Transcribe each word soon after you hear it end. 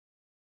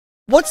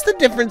What's the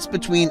difference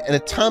between an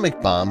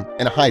atomic bomb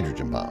and a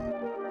hydrogen bomb?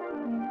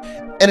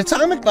 An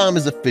atomic bomb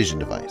is a fission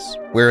device,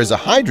 whereas a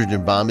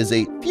hydrogen bomb is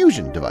a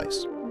fusion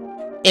device.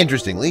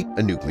 Interestingly,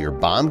 a nuclear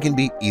bomb can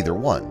be either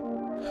one.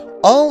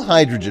 All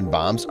hydrogen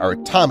bombs are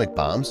atomic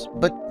bombs,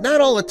 but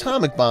not all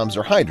atomic bombs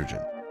are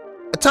hydrogen.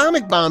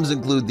 Atomic bombs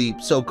include the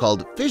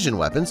so-called fission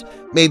weapons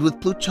made with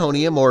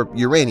plutonium or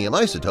uranium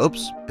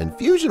isotopes and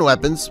fusion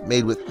weapons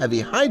made with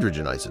heavy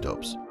hydrogen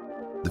isotopes.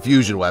 The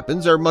fusion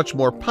weapons are much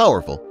more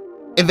powerful.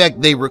 In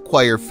fact, they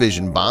require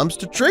fission bombs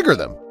to trigger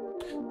them.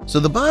 So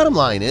the bottom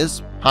line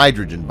is,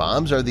 hydrogen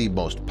bombs are the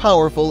most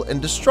powerful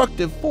and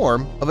destructive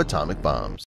form of atomic bombs.